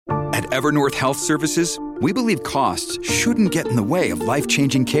At Evernorth Health Services, we believe costs shouldn't get in the way of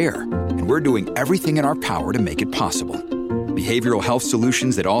life-changing care, and we're doing everything in our power to make it possible. Behavioral health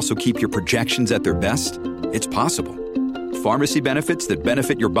solutions that also keep your projections at their best? It's possible. Pharmacy benefits that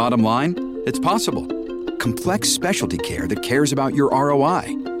benefit your bottom line? It's possible. Complex specialty care that cares about your ROI?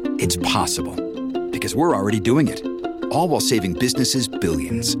 It's possible. Because we're already doing it. All while saving businesses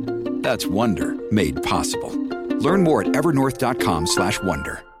billions. That's Wonder made possible. Learn more at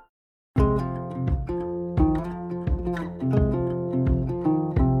evernorth.com/wonder.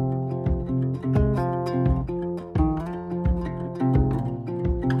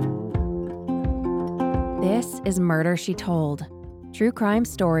 This is Murder, She Told. True crime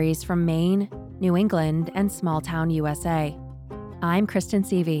stories from Maine, New England, and small-town USA. I'm Kristen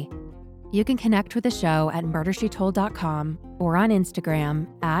Seavey. You can connect with the show at murdershetold.com or on Instagram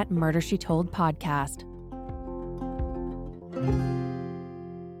at murdershetoldpodcast.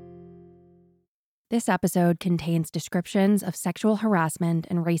 This episode contains descriptions of sexual harassment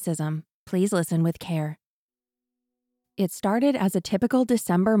and racism. Please listen with care. It started as a typical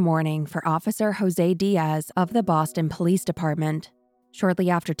December morning for Officer Jose Diaz of the Boston Police Department. Shortly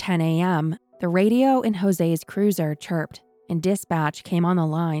after 10 a.m., the radio in Jose's cruiser chirped, and dispatch came on the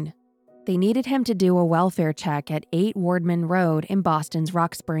line. They needed him to do a welfare check at 8 Wardman Road in Boston's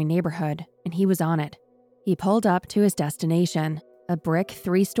Roxbury neighborhood, and he was on it. He pulled up to his destination, a brick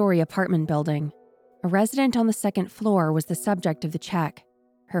 3-story apartment building. A resident on the second floor was the subject of the check.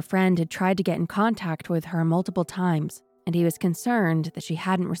 Her friend had tried to get in contact with her multiple times, and he was concerned that she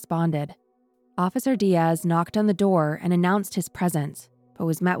hadn't responded. Officer Diaz knocked on the door and announced his presence, but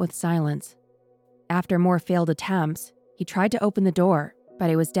was met with silence. After more failed attempts, he tried to open the door, but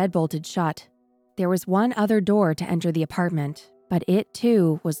it was deadbolted shut. There was one other door to enter the apartment, but it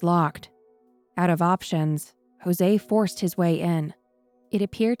too was locked. Out of options, Jose forced his way in. It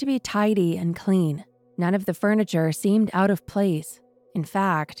appeared to be tidy and clean. None of the furniture seemed out of place. In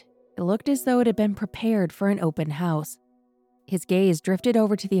fact, it looked as though it had been prepared for an open house. His gaze drifted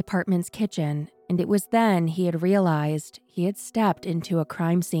over to the apartment's kitchen, and it was then he had realized he had stepped into a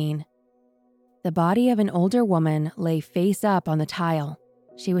crime scene. The body of an older woman lay face up on the tile.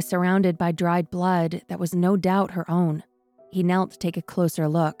 She was surrounded by dried blood that was no doubt her own. He knelt to take a closer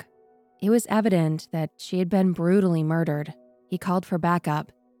look. It was evident that she had been brutally murdered. He called for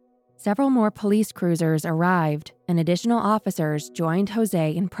backup. Several more police cruisers arrived, and additional officers joined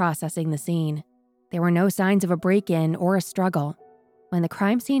Jose in processing the scene. There were no signs of a break-in or a struggle. When the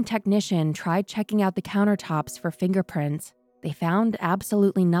crime scene technician tried checking out the countertops for fingerprints, they found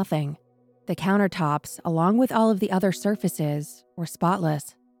absolutely nothing. The countertops, along with all of the other surfaces, were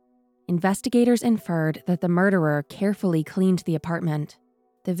spotless. Investigators inferred that the murderer carefully cleaned the apartment.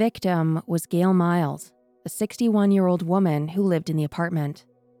 The victim was Gail Miles, a 61-year-old woman who lived in the apartment.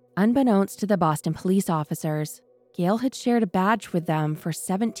 Unbeknownst to the Boston police officers, Gail had shared a badge with them for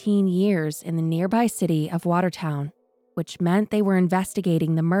 17 years in the nearby city of Watertown, which meant they were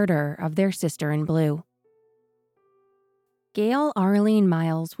investigating the murder of their sister in blue. Gail Arlene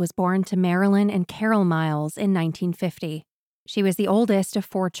Miles was born to Marilyn and Carol Miles in 1950. She was the oldest of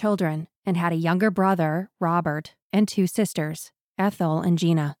 4 children and had a younger brother, Robert, and 2 sisters, Ethel and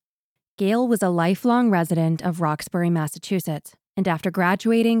Gina. Gail was a lifelong resident of Roxbury, Massachusetts, and after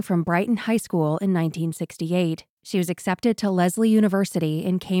graduating from Brighton High School in 1968, she was accepted to Lesley University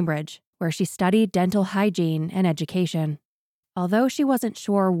in Cambridge, where she studied dental hygiene and education. Although she wasn't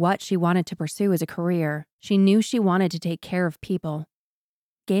sure what she wanted to pursue as a career, she knew she wanted to take care of people.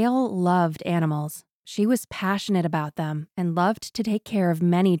 Gail loved animals. She was passionate about them and loved to take care of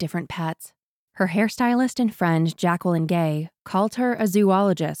many different pets. Her hairstylist and friend Jacqueline Gay called her a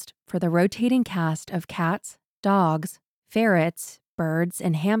zoologist for the rotating cast of cats, dogs, ferrets, birds,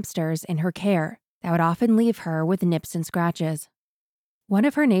 and hamsters in her care that would often leave her with nips and scratches. One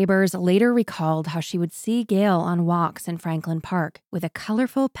of her neighbors later recalled how she would see Gail on walks in Franklin Park with a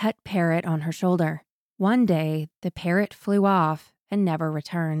colorful pet parrot on her shoulder. One day, the parrot flew off and never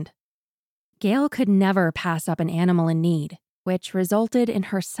returned. Gail could never pass up an animal in need, which resulted in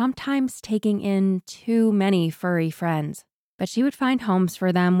her sometimes taking in too many furry friends. But she would find homes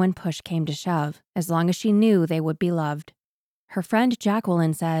for them when push came to shove, as long as she knew they would be loved. Her friend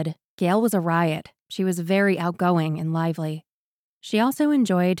Jacqueline said, Gail was a riot. She was very outgoing and lively. She also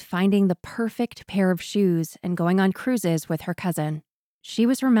enjoyed finding the perfect pair of shoes and going on cruises with her cousin. She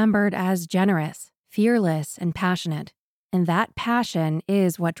was remembered as generous, fearless, and passionate, and that passion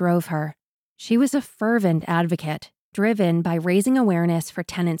is what drove her. She was a fervent advocate, driven by raising awareness for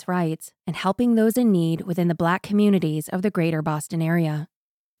tenants' rights and helping those in need within the Black communities of the greater Boston area.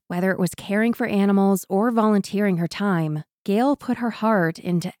 Whether it was caring for animals or volunteering her time, Gail put her heart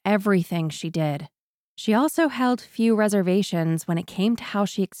into everything she did. She also held few reservations when it came to how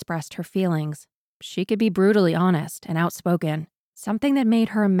she expressed her feelings. She could be brutally honest and outspoken, something that made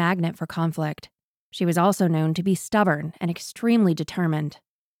her a magnet for conflict. She was also known to be stubborn and extremely determined.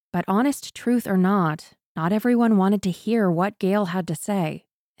 But honest truth or not everyone wanted to hear what Gail had to say,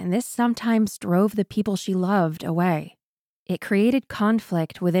 and this sometimes drove the people she loved away. It created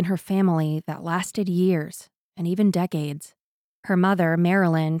conflict within her family that lasted years and even decades. Her mother,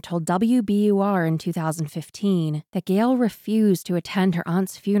 Marilyn, told WBUR in 2015 that Gail refused to attend her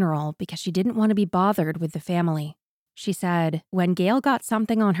aunt's funeral because she didn't want to be bothered with the family. She said, when Gail got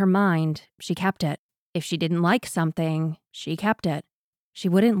something on her mind, she kept it. If she didn't like something, she kept it. She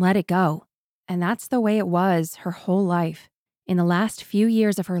wouldn't let it go. And that's the way it was her whole life. In the last few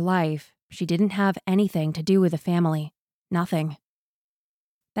years of her life, she didn't have anything to do with the family. Nothing.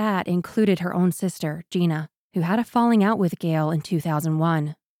 That included her own sister, Gina, who had a falling out with Gail in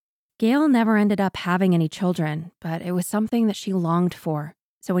 2001. Gail never ended up having any children, but it was something that she longed for.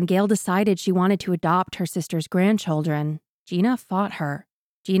 So when Gail decided she wanted to adopt her sister's grandchildren, Gina fought her.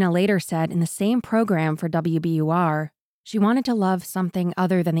 Gina later said in the same program for WBUR, she wanted to love something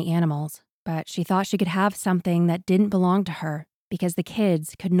other than the animals, but she thought she could have something that didn't belong to her because the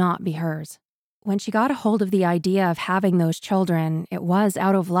kids could not be hers. When she got a hold of the idea of having those children, it was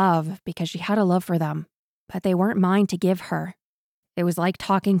out of love because she had a love for them, but they weren't mine to give her. It was like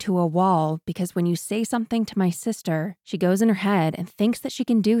talking to a wall because when you say something to my sister, she goes in her head and thinks that she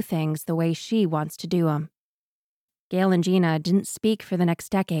can do things the way she wants to do them. Gail and Gina didn't speak for the next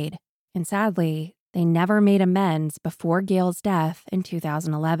decade, and sadly, they never made amends before Gail's death in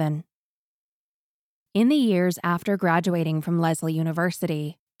 2011. In the years after graduating from Lesley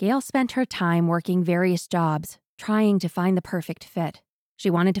University, Gail spent her time working various jobs, trying to find the perfect fit. She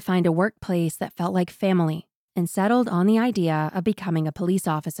wanted to find a workplace that felt like family, and settled on the idea of becoming a police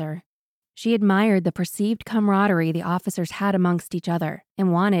officer. She admired the perceived camaraderie the officers had amongst each other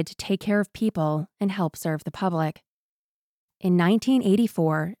and wanted to take care of people and help serve the public. In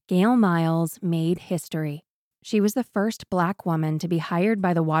 1984, Gail Miles made history. She was the first Black woman to be hired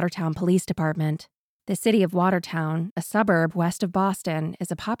by the Watertown Police Department. The city of Watertown, a suburb west of Boston,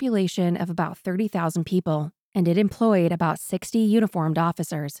 is a population of about 30,000 people, and it employed about 60 uniformed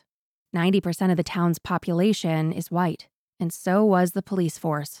officers. 90% of the town's population is white, and so was the police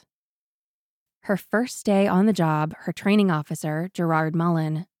force. Her first day on the job, her training officer, Gerard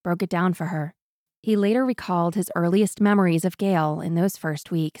Mullen, broke it down for her. He later recalled his earliest memories of Gail in those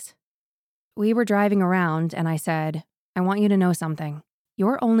first weeks. We were driving around, and I said, I want you to know something.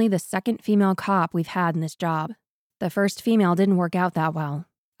 You're only the second female cop we've had in this job. The first female didn't work out that well.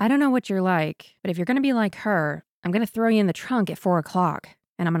 I don't know what you're like, but if you're going to be like her, I'm going to throw you in the trunk at 4 o'clock,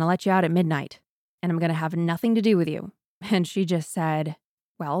 and I'm going to let you out at midnight, and I'm going to have nothing to do with you. And she just said,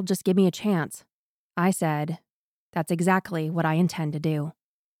 well, just give me a chance. I said, that's exactly what I intend to do.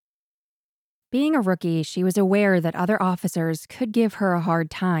 Being a rookie, she was aware that other officers could give her a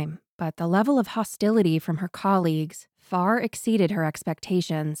hard time, but the level of hostility from her colleagues far exceeded her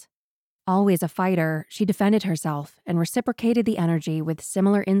expectations. Always a fighter, she defended herself and reciprocated the energy with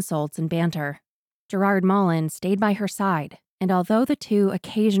similar insults and banter. Gerard Mullen stayed by her side, and although the two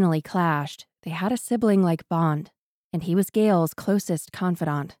occasionally clashed, they had a sibling-like bond, and he was Gail's closest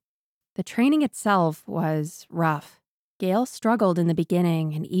confidant. The training itself was rough. Gail struggled in the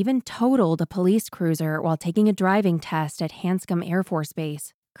beginning and even totaled a police cruiser while taking a driving test at Hanscom Air Force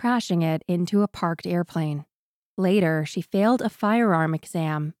Base, crashing it into a parked airplane. Later, she failed a firearm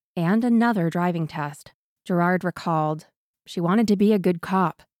exam and another driving test. Gerard recalled, she wanted to be a good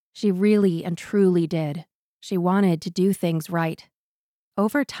cop. She really and truly did. She wanted to do things right.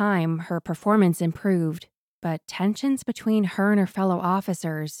 Over time, her performance improved, but tensions between her and her fellow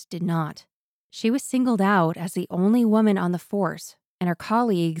officers did not. She was singled out as the only woman on the force, and her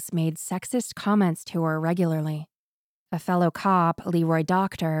colleagues made sexist comments to her regularly. A fellow cop, Leroy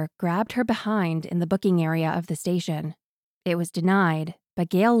Doctor, grabbed her behind in the booking area of the station. It was denied, but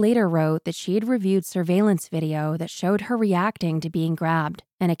Gail later wrote that she had reviewed surveillance video that showed her reacting to being grabbed,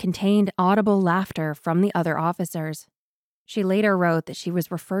 and it contained audible laughter from the other officers. She later wrote that she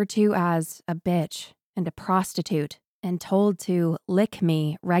was referred to as a bitch and a prostitute, and told to lick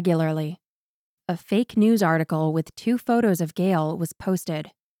me regularly. A fake news article with 2 photos of Gail was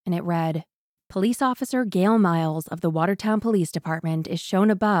posted, and it read, Police Officer Gail Miles of the Watertown Police Department is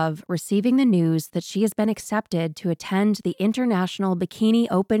shown above receiving the news that she has been accepted to attend the International Bikini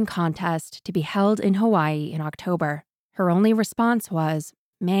Open contest to be held in Hawaii in October. Her only response was,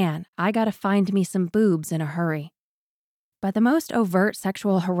 man, I gotta find me some boobs in a hurry. But the most overt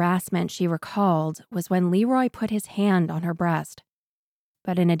sexual harassment she recalled was when Leroy put his hand on her breast.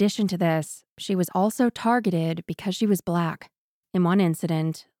 But in addition to this, she was also targeted because she was Black. In one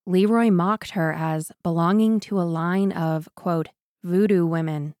incident, Leroy mocked her as belonging to a line of, quote, voodoo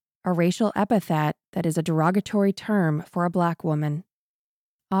women, a racial epithet that is a derogatory term for a Black woman.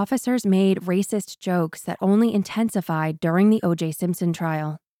 Officers made racist jokes that only intensified during the O.J. Simpson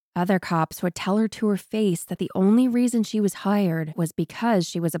trial. Other cops would tell her to her face that the only reason she was hired was because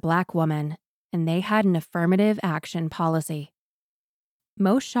she was a Black woman, and they had an affirmative action policy.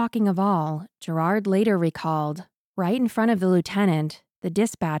 Most shocking of all, Gerard later recalled, right in front of the lieutenant, the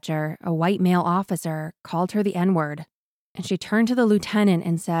dispatcher, a white male officer, called her the N-word. And she turned to the lieutenant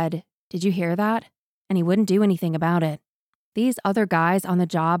and said, "Did you hear that?" And he wouldn't do anything about it. These other guys on the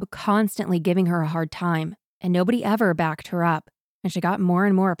job constantly giving her a hard time, and nobody ever backed her up, and she got more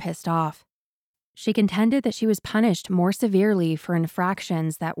and more pissed off. She contended that she was punished more severely for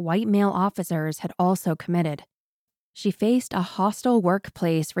infractions that white male officers had also committed. She faced a hostile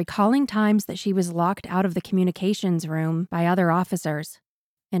workplace, recalling times that she was locked out of the communications room by other officers,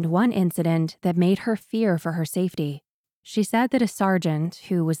 and one incident that made her fear for her safety. She said that a sergeant,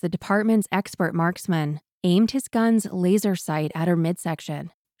 who was the department's expert marksman, aimed his gun's laser sight at her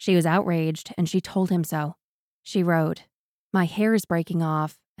midsection. She was outraged, and she told him so. She wrote, "My hair is breaking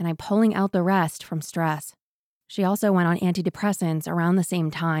off, and I'm pulling out the rest from stress." She also went on antidepressants around the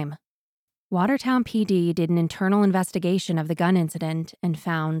same time. Watertown PD did an internal investigation of the gun incident and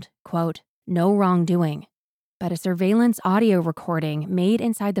found, quote, no wrongdoing. But a surveillance audio recording made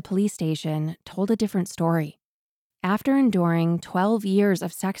inside the police station told a different story. After enduring 12 years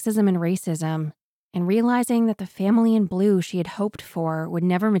of sexism and racism, and realizing that the family in blue she had hoped for would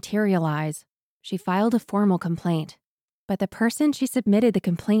never materialize, she filed a formal complaint. But the person she submitted the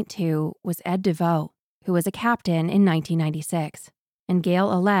complaint to was Ed DeVoe, who was a captain in 1996, and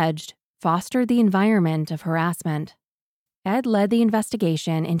Gail alleged fostered the environment of harassment. Ed led the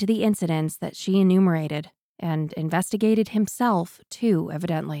investigation into the incidents that she enumerated, and investigated himself too,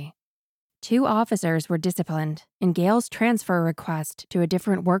 evidently. 2 officers were disciplined, and Gail's transfer request to a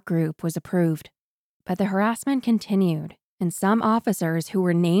different work group was approved. But the harassment continued, and some officers who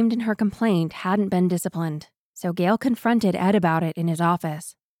were named in her complaint hadn't been disciplined, so Gail confronted Ed about it in his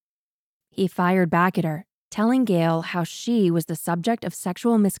office. He fired back at her, telling Gail how she was the subject of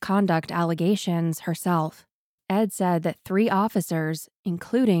sexual misconduct allegations herself. Ed said that 3 officers,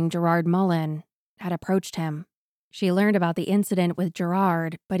 including Gerard Mullen, had approached him. She learned about the incident with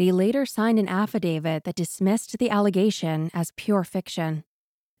Gerard, but he later signed an affidavit that dismissed the allegation as pure fiction.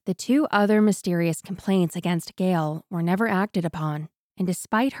 The 2 other mysterious complaints against Gail were never acted upon, and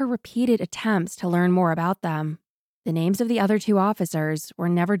despite her repeated attempts to learn more about them, the names of the other 2 officers were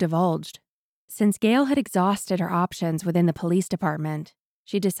never divulged. Since Gail had exhausted her options within the police department,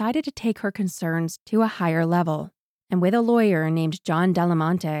 she decided to take her concerns to a higher level, and with a lawyer named John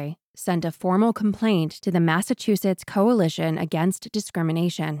Delamonte, sent a formal complaint to the Massachusetts Coalition Against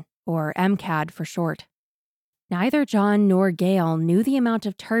Discrimination, or MCAD for short. Neither John nor Gail knew the amount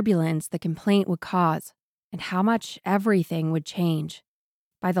of turbulence the complaint would cause, and how much everything would change.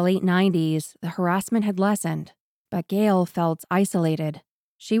 By the late 90s, the harassment had lessened, but Gail felt isolated.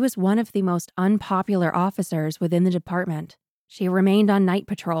 She was one of the most unpopular officers within the department. She remained on night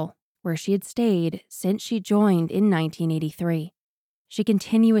patrol, where she had stayed since she joined in 1983. She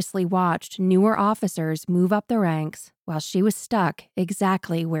continuously watched newer officers move up the ranks while she was stuck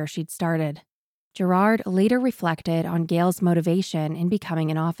exactly where she'd started. Gerard later reflected on Gail's motivation in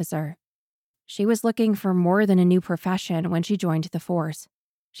becoming an officer. She was looking for more than a new profession when she joined the force.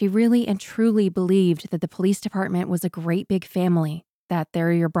 She really and truly believed that the police department was a great big family, that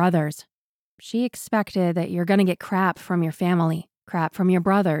they're your brothers. She expected that you're going to get crap from your family, crap from your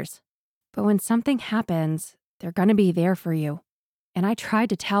brothers. But when something happens, they're going to be there for you. And I tried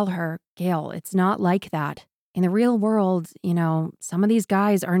to tell her, Gail, it's not like that. In the real world, some of these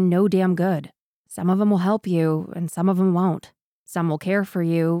guys are no damn good. Some of them will help you, and some of them won't. Some will care for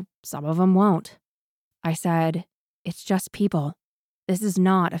you, some of them won't. I said, it's just people. This is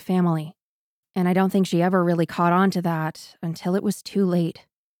not a family. And I don't think she ever really caught on to that until it was too late.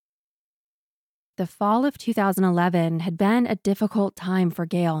 The fall of 2011 had been a difficult time for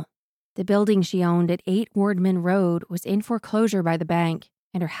Gail. The building she owned at 8 Wardman Road was in foreclosure by the bank,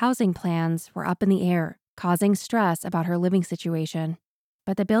 and her housing plans were up in the air, causing stress about her living situation.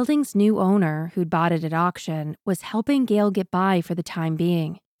 But the building's new owner, who'd bought it at auction, was helping Gail get by for the time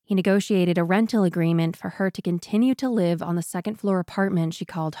being. He negotiated a rental agreement for her to continue to live on the second-floor apartment she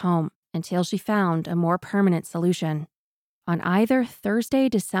called home, until she found a more permanent solution. On either Thursday,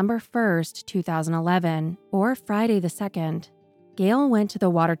 December 1st, 2011, or Friday the 2nd, Gail went to the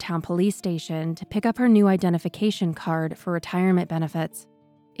Watertown police station to pick up her new identification card for retirement benefits.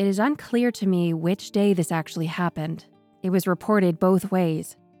 It is unclear to me which day this actually happened. It was reported both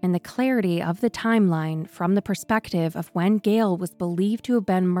ways, and the clarity of the timeline from the perspective of when Gail was believed to have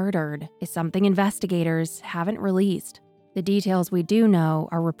been murdered is something investigators haven't released. The details we do know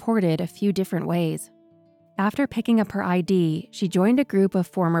are reported a few different ways. After picking up her ID, she joined a group of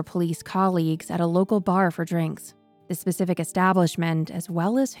former police colleagues at a local bar for drinks. The specific establishment, as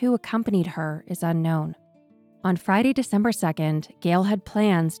well as who accompanied her, is unknown. On Friday, December 2nd, Gail had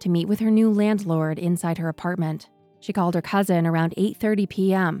plans to meet with her new landlord inside her apartment. She called her cousin around 8:30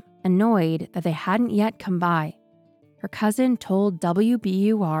 p.m., annoyed that they hadn't yet come by. Her cousin told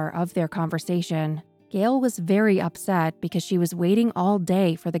WBUR of their conversation. Gail was very upset because she was waiting all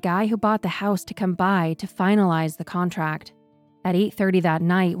day for the guy who bought the house to come by to finalize the contract. At 8:30 that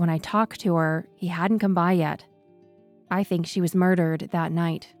night, when I talked to her, he hadn't come by yet. I think she was murdered that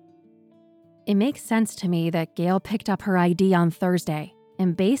night. It makes sense to me that Gail picked up her ID on Thursday,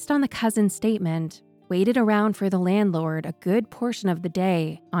 and based on the cousin's statement, waited around for the landlord a good portion of the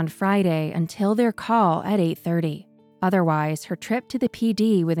day on Friday until their call at 8:30. Otherwise, her trip to the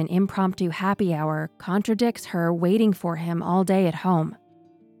PD with an impromptu happy hour contradicts her waiting for him all day at home.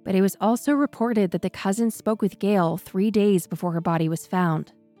 But it was also reported that the cousin spoke with Gail 3 days before her body was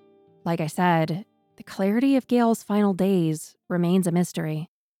found. Like I said, the clarity of Gail's final days remains a mystery.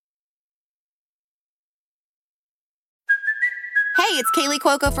 Hey, it's Kaylee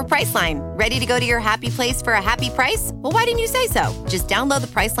Cuoco for Priceline. Ready to go to your happy place for a happy price? Well, why didn't you say so? Just download the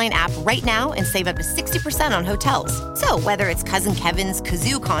Priceline app right now and save up to 60% on hotels. So whether it's Cousin Kevin's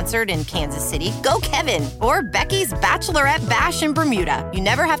Kazoo Concert in Kansas City, go Kevin, or Becky's Bachelorette Bash in Bermuda, you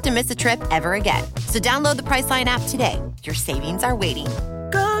never have to miss a trip ever again. So download the Priceline app today. Your savings are waiting.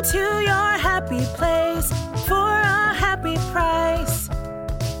 Go to your happy place for a happy price.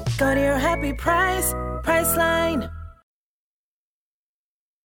 Go to your happy price, Priceline.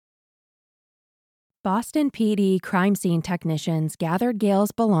 Boston PD crime scene technicians gathered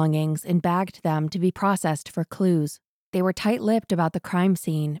Gail's belongings and bagged them to be processed for clues. They were tight-lipped about the crime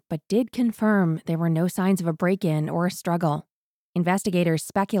scene, but did confirm there were no signs of a break-in or a struggle. Investigators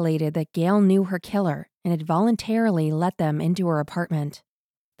speculated that Gail knew her killer and had voluntarily let them into her apartment.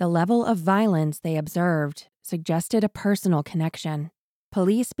 The level of violence they observed suggested a personal connection.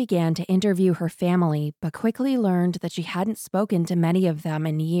 Police began to interview her family, but quickly learned that she hadn't spoken to many of them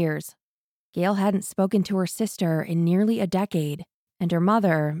in years. Gail hadn't spoken to her sister in nearly a decade, and her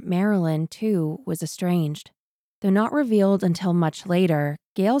mother, Marilyn, too, was estranged. Though not revealed until much later,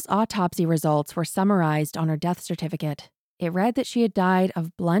 Gail's autopsy results were summarized on her death certificate. It read that she had died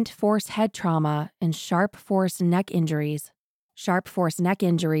of blunt force head trauma and sharp force neck injuries. Sharp force neck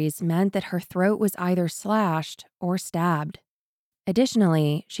injuries meant that her throat was either slashed or stabbed.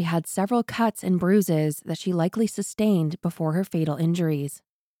 Additionally, she had several cuts and bruises that she likely sustained before her fatal injuries.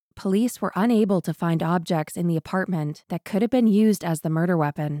 Police were unable to find objects in the apartment that could have been used as the murder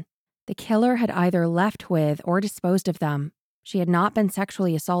weapon. The killer had either left with or disposed of them. She had not been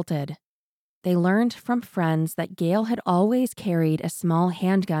sexually assaulted. They learned from friends that Gail had always carried a small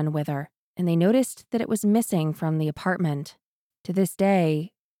handgun with her, and they noticed that it was missing from the apartment. To this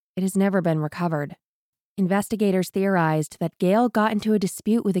day, it has never been recovered. Investigators theorized that Gail got into a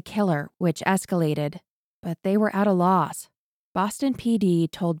dispute with the killer, which escalated, but they were at a loss. Boston PD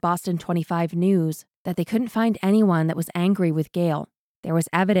told Boston 25 News that they couldn't find anyone that was angry with Gail. There was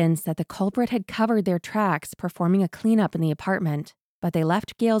evidence that the culprit had covered their tracks performing a cleanup in the apartment, but they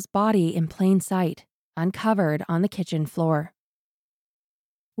left Gail's body in plain sight, uncovered on the kitchen floor.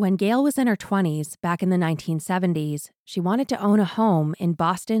 When Gail was in her 20s, back in the 1970s, she wanted to own a home in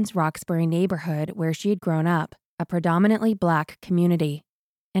Boston's Roxbury neighborhood where she had grown up, a predominantly Black community.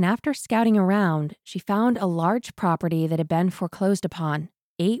 And after scouting around, she found a large property that had been foreclosed upon,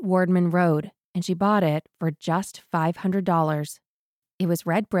 8 Wardman Road, and she bought it for just $500. It was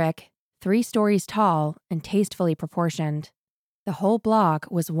red brick, 3 stories tall, and tastefully proportioned. The whole block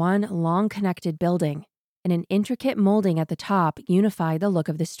was one long connected building, and an intricate molding at the top unified the look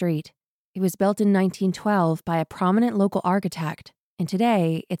of the street. It was built in 1912 by a prominent local architect, and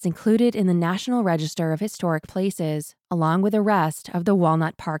today it's included in the National Register of Historic Places, along with the rest of the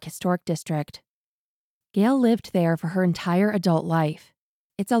Walnut Park Historic District. Gail lived there for her entire adult life.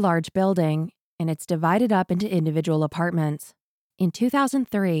 It's a large building, and it's divided up into individual apartments. In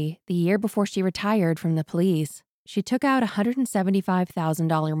 2003, the year before she retired from the police, she took out a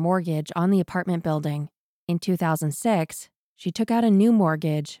 $175,000 mortgage on the apartment building. In 2006, she took out a new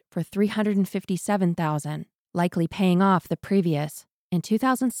mortgage for $357,000, likely paying off the previous, in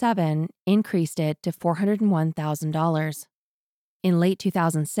 2007, increased it to $401,000. In late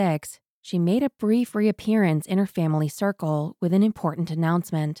 2006, she made a brief reappearance in her family circle with an important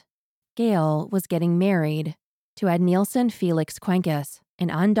announcement. Gail was getting married to Ednilson Felix Cuencas, an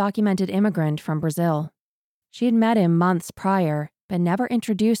undocumented immigrant from Brazil. She had met him months prior, but never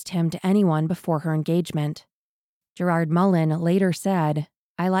introduced him to anyone before her engagement. Gerard Mullen later said,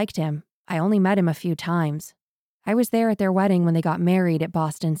 "I liked him. I only met him a few times. I was there at their wedding when they got married at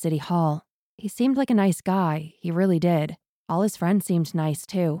Boston City Hall. He seemed like a nice guy, he really did. All his friends seemed nice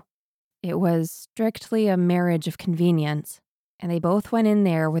too. It was strictly a marriage of convenience, and they both went in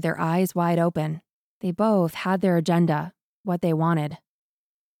there with their eyes wide open. They both had their agenda, what they wanted."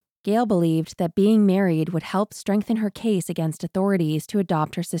 Gail believed that being married would help strengthen her case against authorities to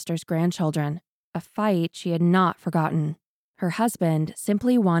adopt her sister's grandchildren, a fight she had not forgotten. Her husband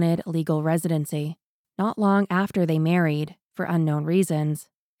simply wanted legal residency. Not long after they married, for unknown reasons,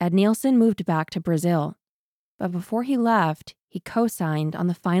 Ednilson moved back to Brazil. But before he left, he co-signed on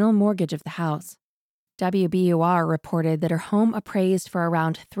the final mortgage of the house. WBUR reported that her home appraised for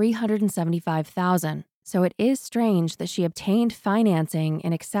around $375,000, so it is strange that she obtained financing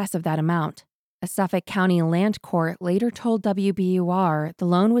in excess of that amount. A Suffolk County land court later told WBUR the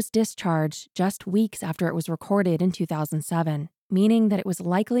loan was discharged just weeks after it was recorded in 2007, meaning that it was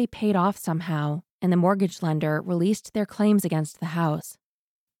likely paid off somehow, and the mortgage lender released their claims against the house.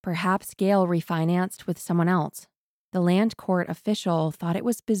 Perhaps Gail refinanced with someone else. The land court official thought it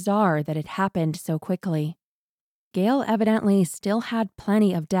was bizarre that it happened so quickly. Gail evidently still had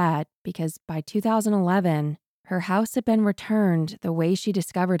plenty of debt because by 2011, her house had been returned the way she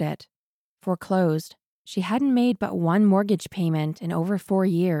discovered it, foreclosed. She hadn't made but one mortgage payment in over 4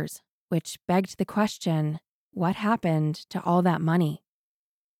 years, which begged the question, what happened to all that money?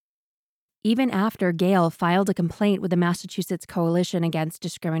 Even after Gail filed a complaint with the Massachusetts Coalition Against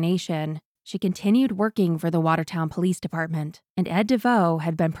Discrimination, she continued working for the Watertown Police Department, and Ed DeVoe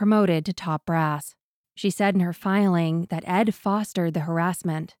had been promoted to top brass. She said in her filing that Ed fostered the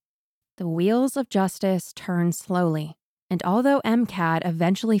harassment. The wheels of justice turn slowly, and although MCAD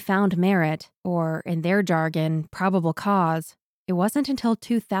eventually found merit, or in their jargon, probable cause, it wasn't until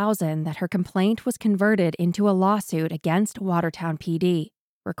 2000 that her complaint was converted into a lawsuit against Watertown PD,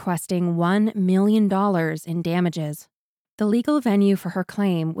 requesting $1 million in damages. The legal venue for her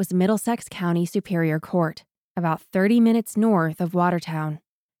claim was Middlesex County Superior Court, about 30 minutes north of Watertown.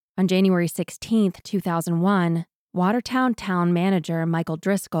 On January 16, 2001, Watertown Town Manager Michael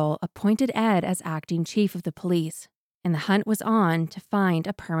Driscoll appointed Ed as acting chief of the police, and the hunt was on to find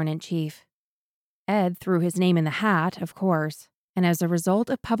a permanent chief. Ed threw his name in the hat, of course, and as a result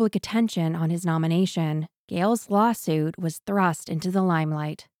of public attention on his nomination, Gail's lawsuit was thrust into the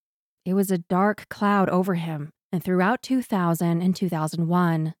limelight. It was a dark cloud over him, and throughout 2000 and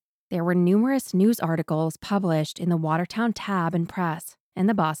 2001, there were numerous news articles published in the Watertown Tab and Press and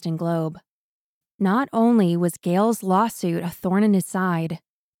the Boston Globe. Not only was Gail's lawsuit a thorn in his side,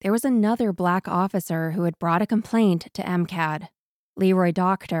 there was another black officer who had brought a complaint to MCAD. Leroy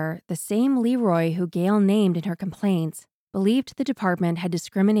Doctor, the same Leroy who Gail named in her complaints, believed the department had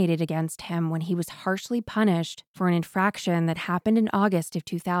discriminated against him when he was harshly punished for an infraction that happened in August of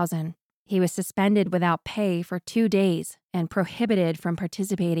 2000. He was suspended without pay for 2 days and prohibited from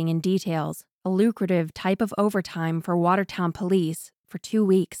participating in details, a lucrative type of overtime for Watertown police, for 2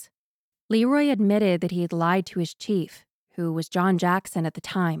 weeks. Leroy admitted that he had lied to his chief, who was John Jackson at the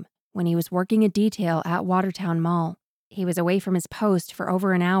time, when he was working a detail at Watertown Mall. He was away from his post for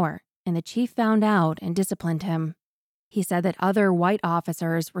over an hour, and the chief found out and disciplined him. He said that other white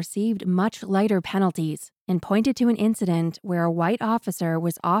officers received much lighter penalties and pointed to an incident where a white officer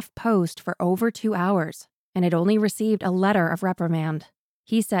was off post for over 2 hours and had only received a letter of reprimand.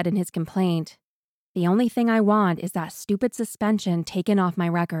 He said in his complaint, "The only thing I want is that stupid suspension taken off my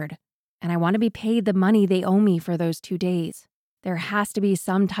record, and I want to be paid the money they owe me for those 2 days. There has to be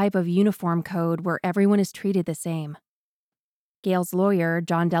some type of uniform code where everyone is treated the same." Gail's lawyer,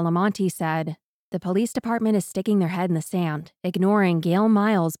 John Delamonte, said, "The police department is sticking their head in the sand, ignoring Gail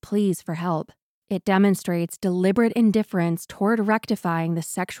Miles' pleas for help. It demonstrates deliberate indifference toward rectifying the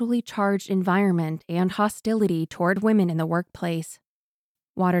sexually charged environment and hostility toward women in the workplace."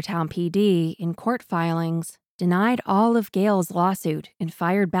 Watertown PD, in court filings, denied all of Gail's lawsuit and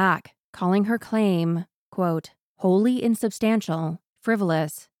fired back, calling her claim, quote, "wholly insubstantial,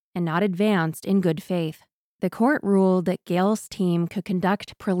 frivolous, and not advanced in good faith." The court ruled that Gail's team could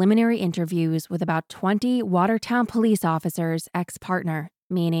conduct preliminary interviews with about 20 Watertown police officers ex partner,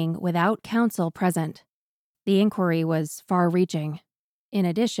 meaning without counsel present. The inquiry was far-reaching. In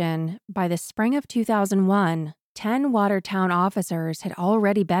addition, by the spring of 2001, 10 Watertown officers had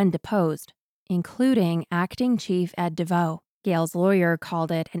already been deposed, including Acting Chief Ed DeVoe. Gail's lawyer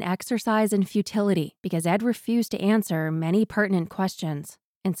called it an exercise in futility because Ed refused to answer many pertinent questions,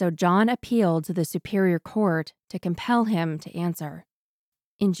 and so John appealed to the Superior Court to compel him to answer.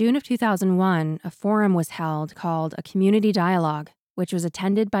 In June of 2001, a forum was held called a Community Dialogue, which was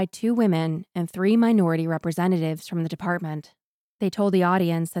attended by 2 women and 3 minority representatives from the department. They told the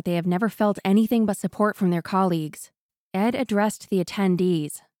audience that they have never felt anything but support from their colleagues. Ed addressed the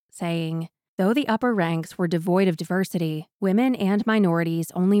attendees, saying, "Though the upper ranks were devoid of diversity, women and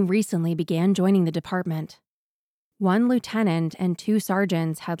minorities only recently began joining the department. 1 lieutenant and 2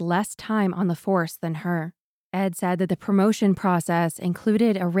 sergeants had less time on the force than her." Ed said that the promotion process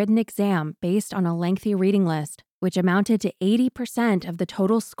included a written exam based on a lengthy reading list, which amounted to 80% of the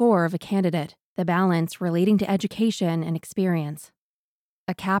total score of a candidate, the balance relating to education and experience.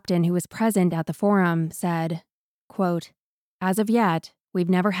 A captain who was present at the forum said, quote, "As of yet, we've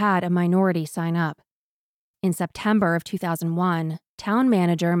never had a minority sign up." In September of 2001, town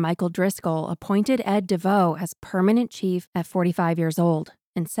manager Michael Driscoll appointed Ed DeVoe as permanent chief at 45 years old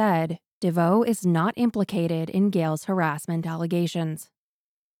and said DeVoe is not implicated in Gail's harassment allegations.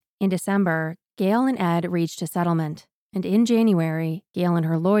 In December, Gail and Ed reached a settlement, and in January, Gail and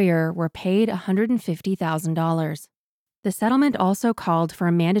her lawyer were paid $150,000. The settlement also called for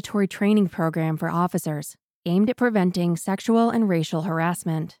a mandatory training program for officers aimed at preventing sexual and racial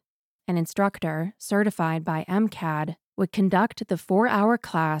harassment. An instructor, certified by MCAD, would conduct the 4-hour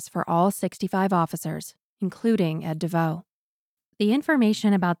class for all 65 officers, including Ed DeVoe. The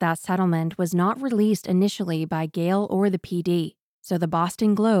information about that settlement was not released initially by Gail or the PD, so the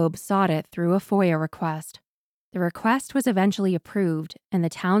Boston Globe sought it through a FOIA request. The request was eventually approved, and the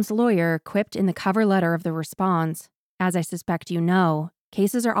town's lawyer quipped in the cover letter of the response, "As I suspect you know,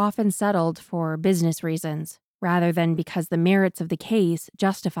 cases are often settled for business reasons, rather than because the merits of the case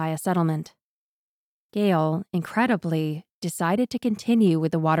justify a settlement." Gail, incredibly, decided to continue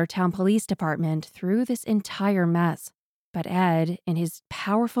with the Watertown Police Department through this entire mess. But Ed, in his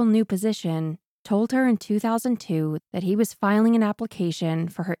powerful new position, told her in 2002 that he was filing an application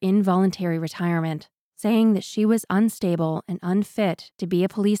for her involuntary retirement, saying that she was unstable and unfit to be a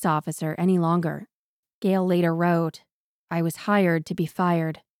police officer any longer. Gail later wrote, "I was hired to be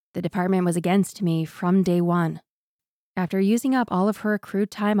fired. The department was against me from day one." After using up all of her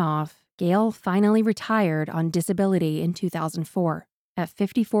accrued time off, Gail finally retired on disability in 2004. At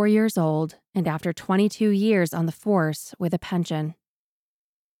 54 years old, and after 22 years on the force with a pension.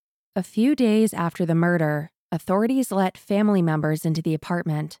 A few days after the murder, authorities let family members into the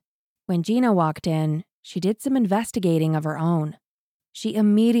apartment. When Gina walked in, she did some investigating of her own. She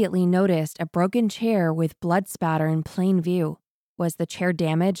immediately noticed a broken chair with blood spatter in plain view. Was the chair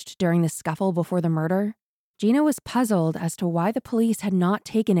damaged during the scuffle before the murder? Gina was puzzled as to why the police had not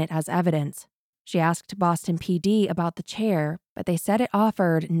taken it as evidence. She asked Boston PD about the chair, but they said it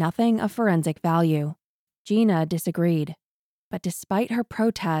offered nothing of forensic value. Gina disagreed. But despite her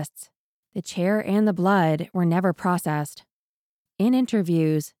protests, the chair and the blood were never processed. In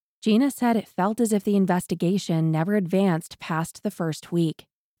interviews, Gina said it felt as if the investigation never advanced past the first week.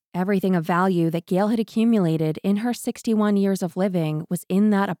 Everything of value that Gail had accumulated in her 61 years of living was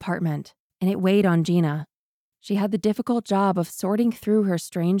in that apartment, and it weighed on Gina. She had the difficult job of sorting through her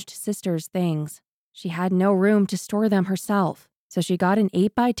estranged sister's things. She had no room to store them herself, so she got an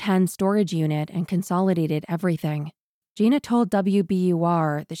 8x10 storage unit and consolidated everything. Gina told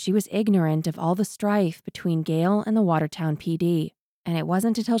WBUR that she was ignorant of all the strife between Gail and the Watertown PD, and it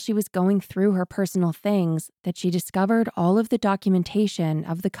wasn't until she was going through her personal things that she discovered all of the documentation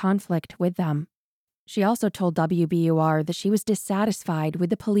of the conflict with them. She also told WBUR that she was dissatisfied with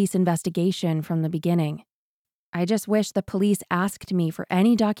the police investigation from the beginning. "I just wish the police asked me for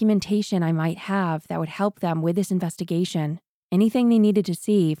any documentation I might have that would help them with this investigation, anything they needed to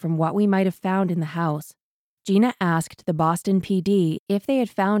see from what we might have found in the house." Gina asked the Boston PD if they had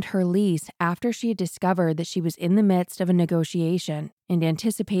found her lease after she had discovered that she was in the midst of a negotiation and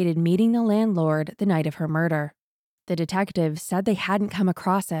anticipated meeting the landlord the night of her murder. The detectives said they hadn't come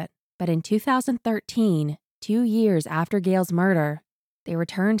across it, but in 2013, 2 years after Gail's murder, they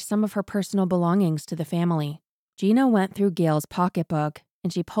returned some of her personal belongings to the family. Gina went through Gail's pocketbook,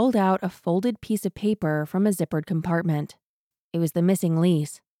 and she pulled out a folded piece of paper from a zippered compartment. It was the missing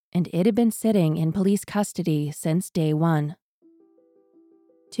lease, and it had been sitting in police custody since day one.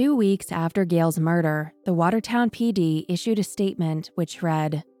 2 weeks after Gail's murder, the Watertown PD issued a statement which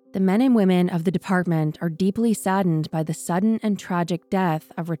read, "The men and women of the department are deeply saddened by the sudden and tragic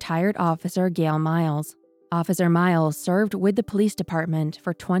death of retired officer Gail Miles. Officer Miles served with the police department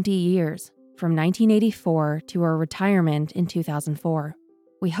for 20 years, from 1984 to her retirement in 2004.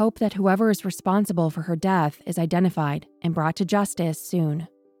 We hope that whoever is responsible for her death is identified and brought to justice soon.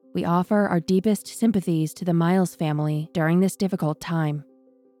 We offer our deepest sympathies to the Miles family during this difficult time.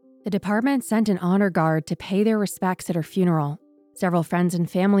 The department sent an honor guard to pay their respects at her funeral. Several friends and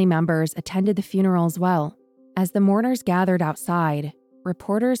family members attended the funeral as well. As the mourners gathered outside,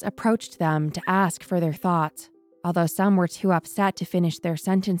 reporters approached them to ask for their thoughts. Although some were too upset to finish their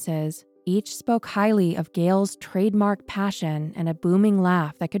sentences, each spoke highly of Gail's trademark passion and a booming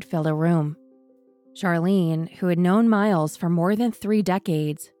laugh that could fill a room. Charlene, who had known Miles for more than 3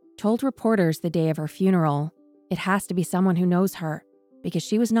 decades, told reporters the day of her funeral, "It has to be someone who knows her, because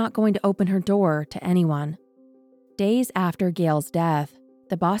she was not going to open her door to anyone." Days after Gail's death,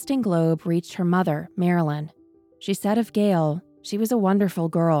 the Boston Globe reached her mother, Marilyn. She said of Gail, "She was a wonderful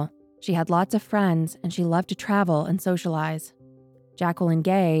girl. She had lots of friends, and she loved to travel and socialize." Jacqueline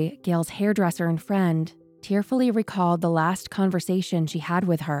Gay, Gail's hairdresser and friend, tearfully recalled the last conversation she had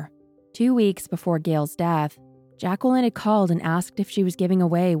with her. 2 weeks before Gail's death, Jacqueline had called and asked if she was giving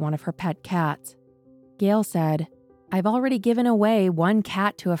away one of her pet cats. Gail said, "I've already given away 1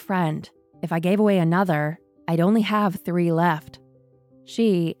 cat to a friend. If I gave away another, I'd only have 3 left."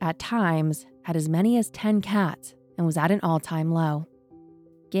 She, at times, had as many as 10 cats and was at an all-time low.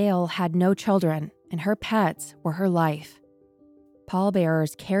 Gail had no children, and her pets were her life.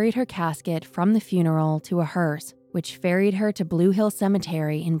 Pallbearers carried her casket from the funeral to a hearse, which ferried her to Blue Hill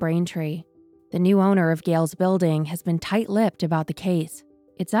Cemetery in Braintree. The new owner of Gail's building has been tight-lipped about the case.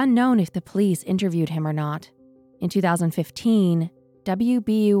 It's unknown if the police interviewed him or not. In 2015,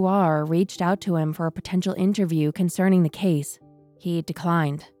 WBUR reached out to him for a potential interview concerning the case. He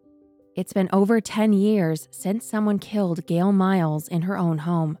declined. It's been over 10 years since someone killed Gail Miles in her own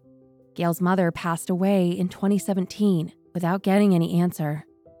home. Gail's mother passed away in 2017 without getting any answer.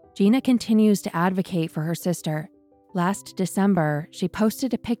 Gina continues to advocate for her sister. Last December, she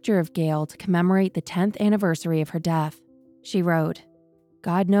posted a picture of Gail to commemorate the 10th anniversary of her death. She wrote,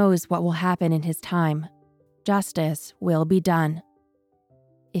 "God knows what will happen in his time. Justice will be done."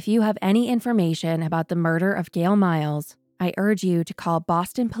 If you have any information about the murder of Gail Miles, I urge you to call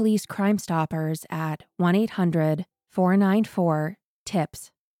Boston Police Crime Stoppers at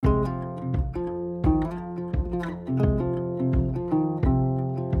 1-800-494-TIPS.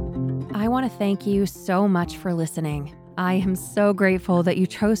 I want to thank you so much for listening. I am so grateful that you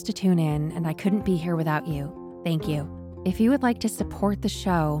chose to tune in, and I couldn't be here without you. Thank you. If you would like to support the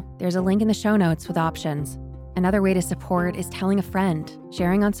show, there's a link in the show notes with options. Another way to support is telling a friend,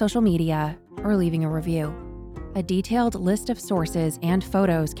 sharing on social media, or leaving a review. A detailed list of sources and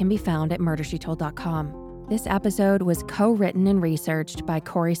photos can be found at murdershetold.com. This episode was co-written and researched by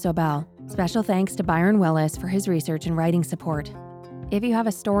Corey Sobel. Special thanks to Byron Willis for his research and writing support. If you have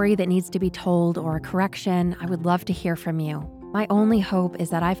a story that needs to be told or a correction, I would love to hear from you. My only hope is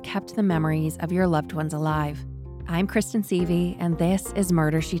that I've kept the memories of your loved ones alive. I'm Kristen Seavey, and this is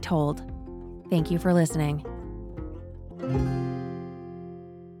Murder, She Told. Thank you for listening.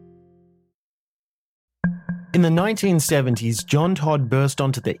 In the 1970s, John Todd burst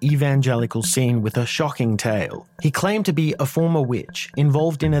onto the evangelical scene with a shocking tale. He claimed to be a former witch,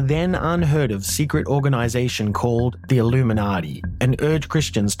 involved in a then unheard-of secret organization called the Illuminati, and urged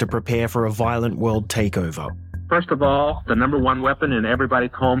Christians to prepare for a violent world takeover. First of all, the number one weapon in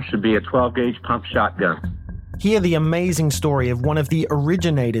everybody's home should be a 12-gauge pump shotgun. Hear the amazing story of one of the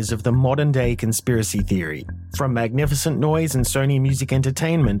originators of the modern-day conspiracy theory. From Magnificent Noise and Sony Music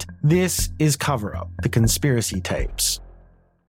Entertainment, this is Cover Up, the Conspiracy Tapes.